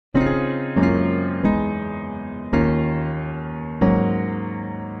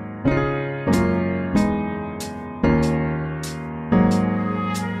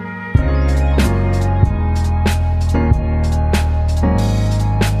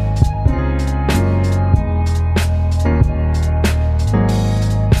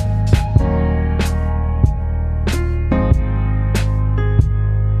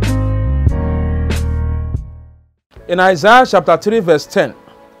In Isaiah chapter 3 verse 10,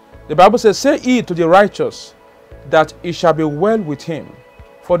 the Bible says, "Say ye to the righteous, that it shall be well with him,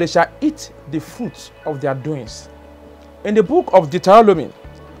 for they shall eat the fruits of their doings." In the book of Deuteronomy,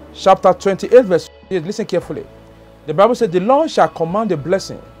 chapter 28 verse 8, listen carefully. The Bible says, "The Lord shall command a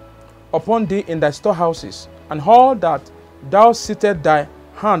blessing upon thee in thy storehouses, and all that thou settest thy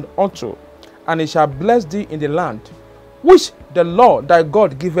hand unto, and it shall bless thee in the land which the Lord thy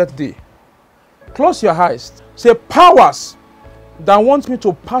God giveth thee." Close your eyes. Say, "Powers that want me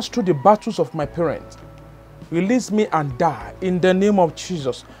to pass through the battles of my parents, release me and die in the name of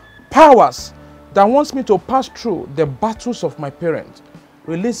Jesus." Powers that wants me to pass through the battles of my parents,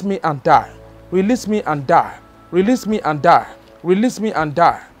 release me and die. Release me and die. Release me and die. Release me and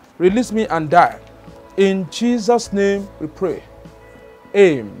die. Release me and die. In Jesus' name we pray.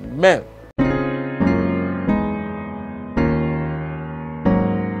 Amen.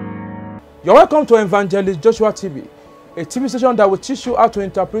 You're welcome to Evangelist Joshua TV, a TV station that will teach you how to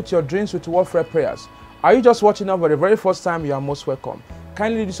interpret your dreams with warfare prayers. Are you just watching us for the very first time? You are most welcome.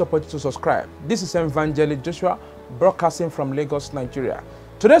 Kindly use this opportunity to subscribe. This is Evangelist Joshua, broadcasting from Lagos, Nigeria.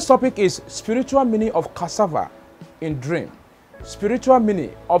 Today's topic is spiritual meaning of cassava in dream. Spiritual meaning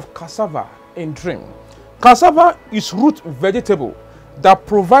of cassava in dream. Cassava is root vegetable that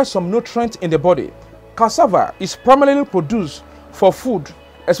provides some nutrients in the body. Cassava is primarily produced for food,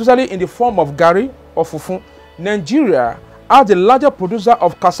 especially in the form of gari or fufu. Nigeria are the largest producer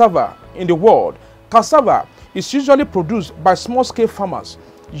of cassava in the world. Cassava is usually produced by small-scale farmers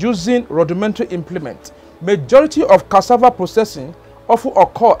using rudimentary implements. Majority of cassava processing often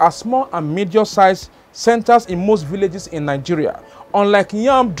occur at small and medium-sized centers in most villages in Nigeria. Unlike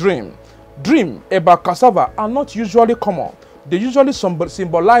yam dreams about cassava are not usually common. They usually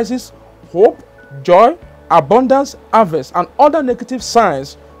symbolizes hope, joy, abundance, harvest, and other negative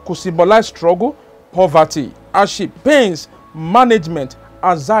signs could symbolize struggle, poverty, hardship, pains, management,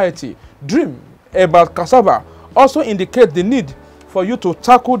 anxiety. Dream about cassava also indicate the need for you to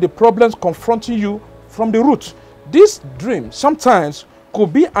tackle the problems confronting you from the root. This dream sometimes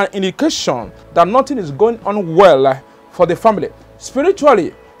could be an indication that nothing is going on well for the family.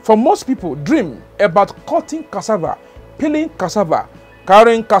 Spiritually, for most people, dream about cutting cassava, peeling cassava,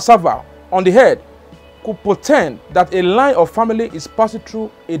 carrying cassava on the head could portend that a line of family is passing through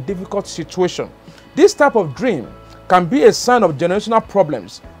a difficult situation. This type of dream can be a sign of generational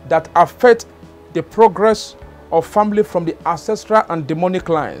problems that affect the progress of family from the ancestral and demonic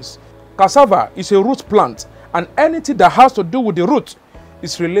lines. Cassava is a root plant, and anything that has to do with the root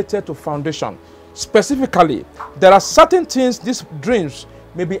is related to foundation. Specifically, there are certain things these dreams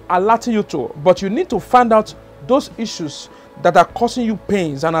may be alerting you to, but you need to find out those issues that are causing you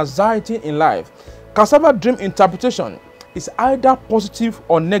pains and anxiety in life. Cassava dream interpretation is either positive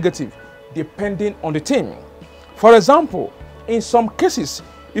or negative, depending on the theme. For example, in some cases,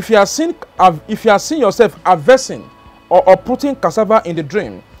 if you are seeing yourself harvesting or uprooting cassava in the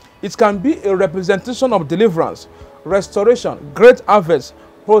dream, it can be a representation of deliverance, restoration, great harvest,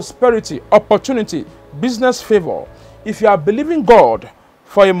 prosperity, opportunity, business favor. If you are believing God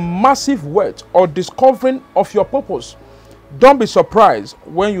for a massive wealth or discovering of your purpose, don't be surprised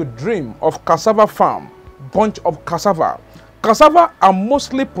when you dream of cassava farm, bunch of cassava. Cassava are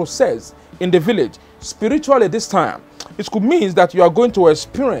mostly processed in the village. Spiritually this time, it could mean that you are going to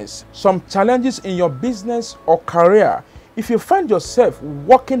experience some challenges in your business or career. If you find yourself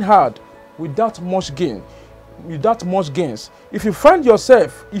working hard without much gains, if you find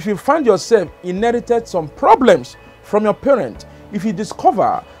yourself inherited some problems from your parents, if you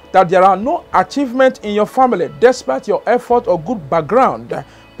discover that there are no achievements in your family despite your effort or good background,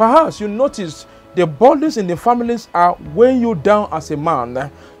 perhaps you notice the burdens in the families are weighing you down as a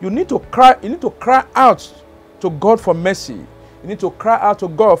man. You need to cry out to God for mercy. You need to cry out to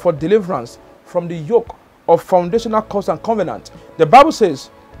God for deliverance from the yoke of foundational curse and covenant. The Bible says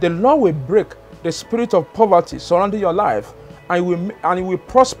the Lord will break the spirit of poverty surrounding your life, and He will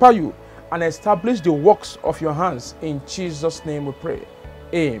prosper you and establish the works of your hands. In Jesus' name we pray.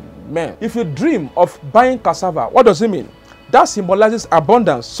 Amen. If you dream of buying cassava, what does it mean? That symbolizes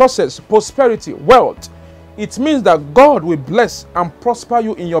abundance, success, prosperity, wealth. It means that God will bless and prosper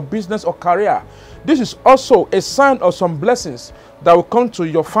you in your business or career. This is also a sign of some blessings that will come to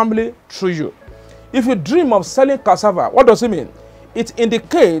your family through you. If you dream of selling cassava, what does it mean? It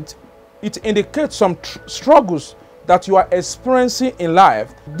indicates some struggles that you are experiencing in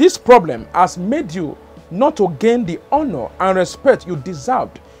life. This problem has made you not to gain the honor and respect you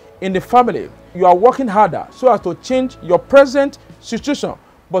deserved in the family. You are working harder so as to change your present situation,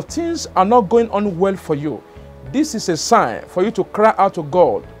 but things are not going on well for you. This is a sign for you to cry out to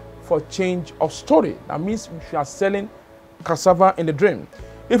God for change of story. That means if you are selling cassava in the dream.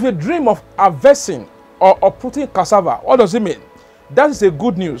 If you dream of harvesting or uprooting cassava, what does it mean? That is a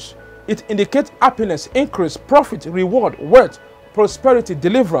good news. It indicates happiness, increase, profit, reward, wealth, prosperity,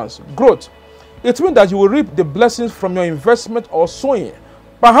 deliverance, growth. It means that you will reap the blessings from your investment or sowing.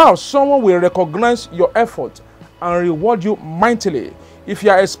 Perhaps someone will recognize your effort and reward you mightily. If you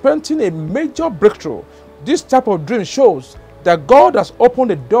are expecting a major breakthrough, this type of dream shows that God has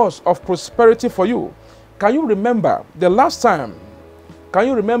opened the doors of prosperity for you. Can you remember the last time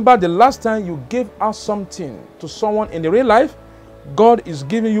you gave out something to someone in the real life? God is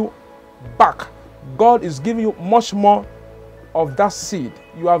giving you back. God is giving you much more of that seed.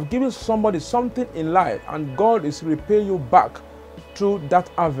 You have given somebody something in life, and God is repaying you back through that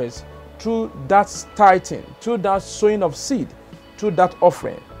harvest, through that tithing, through that sowing of seed, through that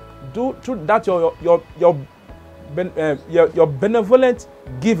offering, through that your benevolent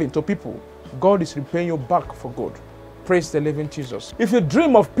giving to people. God is repaying you back for good. Praise the living Jesus. If you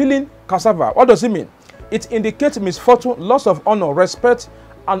dream of peeling cassava, what does it mean? It indicates misfortune, loss of honor, respect,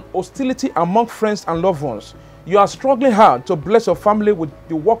 and hostility among friends and loved ones. You are struggling hard to bless your family with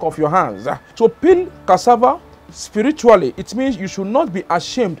the work of your hands. To peel cassava spiritually, it means you should not be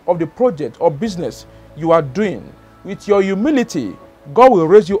ashamed of the project or business you are doing. With your humility, God will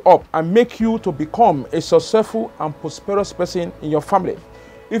raise you up and make you to become a successful and prosperous person in your family.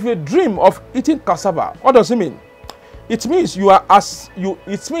 If you dream of eating cassava, what does it mean? It means you are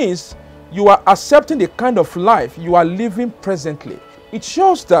accepting the kind of life you are living presently. It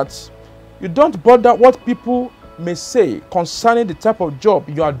shows that you don't bother what people may say concerning the type of job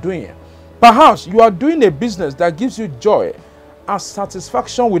you are doing. Perhaps you are doing a business that gives you joy and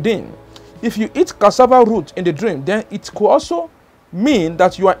satisfaction within. If you eat cassava root in the dream, then it could also mean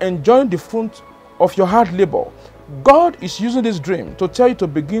that you are enjoying the fruit of your hard labor. God is using this dream to tell you to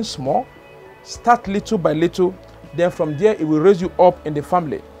begin small, start little by little, then from there it will raise you up in the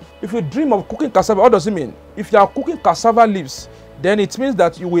family. If you dream of cooking cassava, what does it mean? If you are cooking cassava leaves, then it means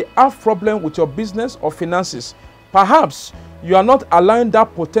that you will have problem with your business or finances. Perhaps you are not allowing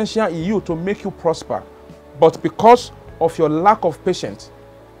that potential in you to make you prosper, but because of your lack of patience,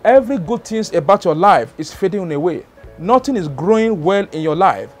 every good thing about your life is fading away. Nothing is growing well in your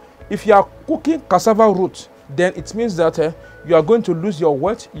life. If you are cooking cassava root, then it means that you are going to lose your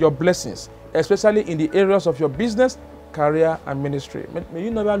wealth, your blessings, especially in the areas of your business, career, and ministry. May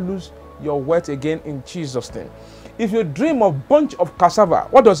you never lose your wealth again in Jesus' name. If you dream of bunch of cassava,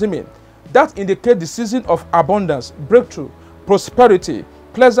 what does it mean? That indicates the season of abundance, breakthrough, prosperity,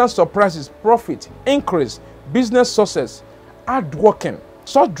 pleasant surprises, profit, increase, business success, hard working.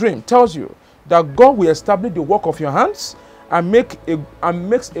 Such dream tells you that God will establish the work of your hands and makes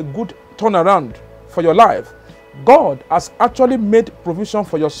a good turnaround for your life. God has actually made provision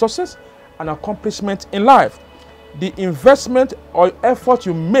for your success and accomplishment in life. The investment or effort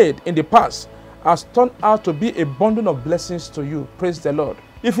you made in the past has turned out to be a bundle of blessings to you. Praise the Lord.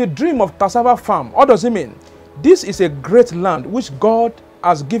 If you dream of cassava farm, what does it mean? This is a great land which God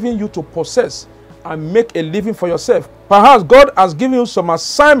has given you to possess and make a living for yourself. Perhaps God has given you some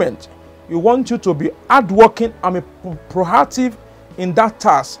assignment. He wants you to be hardworking and be proactive in that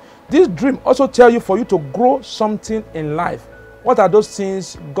task. This dream also tells you for you to grow something in life. What are those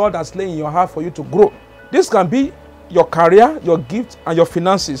things God has laid in your heart for you to grow? This can be your career, your gift, and your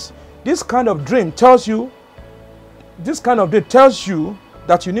finances. This kind of dream tells you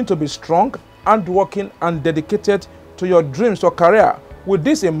that you need to be strong, hardworking, and dedicated to your dreams or career. With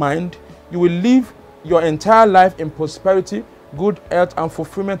this in mind, you will live your entire life in prosperity, good health, and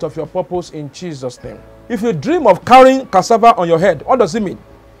fulfillment of your purpose in Jesus' name. If you dream of carrying cassava on your head, what does it mean?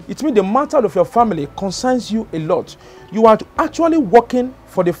 It means the matter of your family concerns you a lot. You are actually working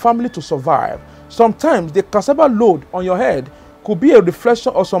for the family to survive. Sometimes the cassava load on your head could be a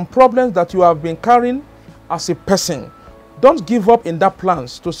reflection of some problems that you have been carrying as a person. Don't give up in that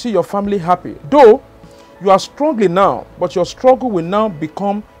plans to see your family happy. Though you are struggling now, but your struggle will now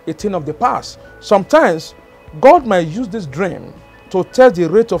become a thing of the past. Sometimes God might use this dream to test the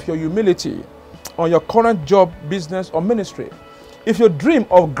rate of your humility on your current job, business, or ministry. If you dream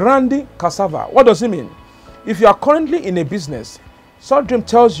of grinding cassava, what does it mean? If you are currently in a business, such dream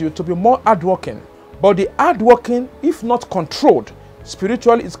tells you to be more hardworking. But the hardworking, if not controlled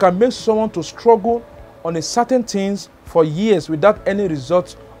spiritually, it can make someone to struggle on a certain things for years without any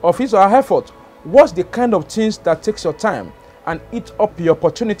result of his or her effort. What's the kind of things that takes your time and eat up your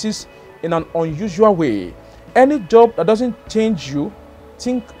opportunities in an unusual way? Any job that doesn't change you,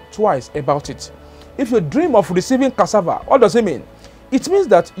 think twice about it. If you dream of receiving cassava, what does it mean? It means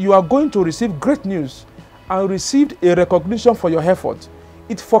that you are going to receive great news and received a recognition for your effort.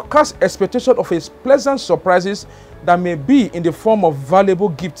 It forecasts expectation of a pleasant surprises that may be in the form of valuable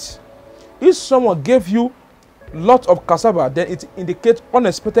gifts. If someone gave you lots of cassava, then it indicates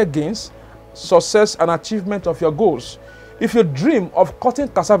unexpected gains, success, and achievement of your goals. If you dream of cutting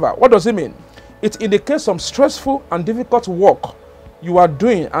cassava, what does it mean? It indicates some stressful and difficult work you are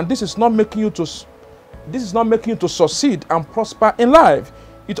doing, and this is not making you to succeed and prosper in life.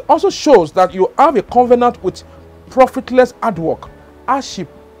 It also shows that you have a covenant with profitless hard work, hardship,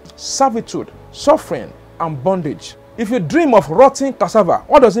 servitude, suffering, and bondage. If you dream of rotting cassava,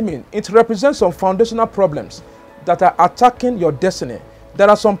 what does it mean? It represents some foundational problems that are attacking your destiny. There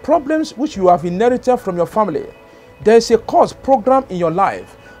are some problems which you have inherited from your family. There is a cause program in your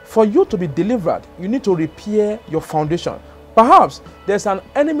life. For you to be delivered, you need to repair your foundation. Perhaps there's an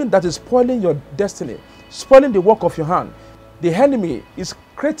enemy that is spoiling your destiny, spoiling the work of your hand. The enemy is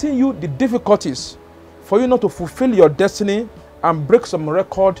creating you the difficulties for you not to fulfill your destiny and break some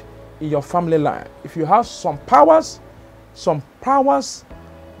record in your family line. If you have some powers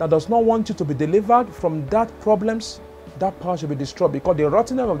that does not want you to be delivered from that problems, that power should be destroyed, because the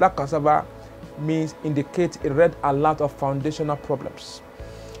rottenness of that cassava means indicate a red alert of foundational problems.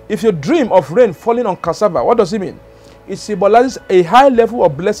 If you dream of rain falling on cassava, what does it mean? It symbolizes a high level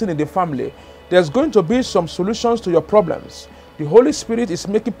of blessing in the family. There's going to be some solutions to your problems. The Holy Spirit is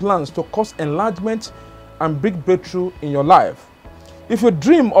making plans to cause enlargement and big breakthrough in your life. If you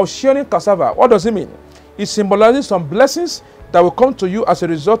dream of sharing cassava, what does it mean? It symbolizes some blessings that will come to you as a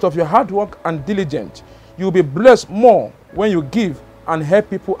result of your hard work and diligence. You will be blessed more when you give and help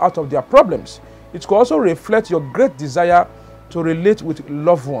people out of their problems. It could also reflect your great desire to relate with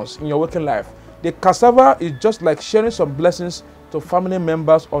loved ones in your working life. The cassava is just like sharing some blessings to family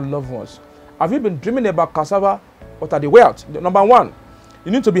members or loved ones. Have you been dreaming about cassava? What are the way out? Number one,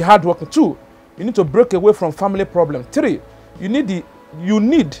 you need to be hardworking. Two, you need to break away from family problems. Three, you need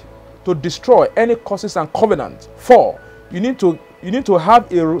to destroy any curses and covenants. Four, you need to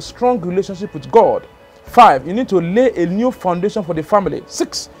have a strong relationship with God. Five, you need to lay a new foundation for the family.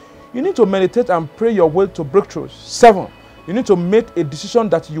 Six, you need to meditate and pray your way to breakthroughs. Seven, you need to make a decision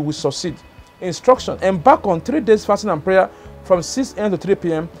that you will succeed. Instruction: embark on 3 days fasting and prayer from 6 a.m. to 3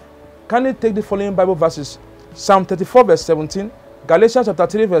 p.m. Kindly take the following Bible verses: Psalm 34 verse 17, Galatians chapter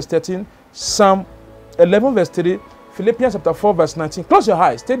 3 verse 13, Psalm 11 verse 3, Philippians chapter 4 verse 19. Close your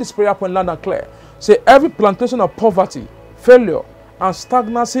eyes, take this prayer point loud and clear. Say, every plantation of poverty, failure, and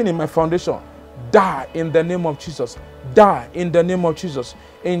stagnancy in my foundation, die in the name of Jesus. Die in the name of Jesus.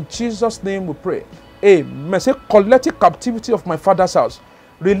 In Jesus' name we pray. Amen. Say, collective captivity of my father's house,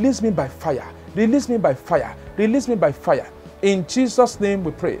 release me by fire. Release me by fire. Release me by fire. In Jesus' name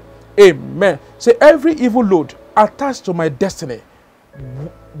we pray. Amen. Say, every evil load attached to my destiny,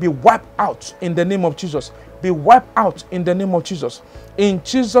 be wiped out in the name of Jesus. Be wiped out in the name of Jesus. In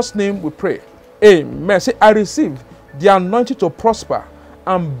Jesus' name we pray. Amen. Say, I receive the anointing to prosper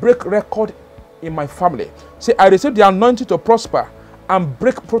and break record in my family. Say, I receive the anointing to prosper and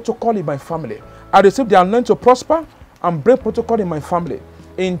break protocol in my family. I receive the anointing to prosper and break protocol in my family.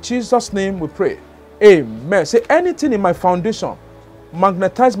 In Jesus' name we pray. Amen. Say, anything in my foundation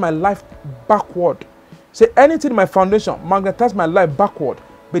magnetize my life backward. Say, anything in my foundation magnetize my life backward.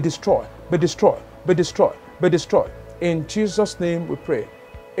 Be destroyed. Be destroyed. Be destroyed. Be destroyed. In Jesus' name we pray.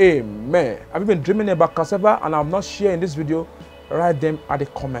 Amen. Have you been dreaming about cassava and I'm not sharing this video? Write them at the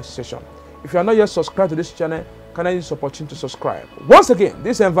comment section. If you are not yet subscribed to this channel, can I use this opportunity to subscribe? Once again,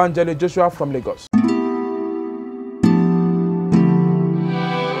 this is Evangelist Joshua from Lagos.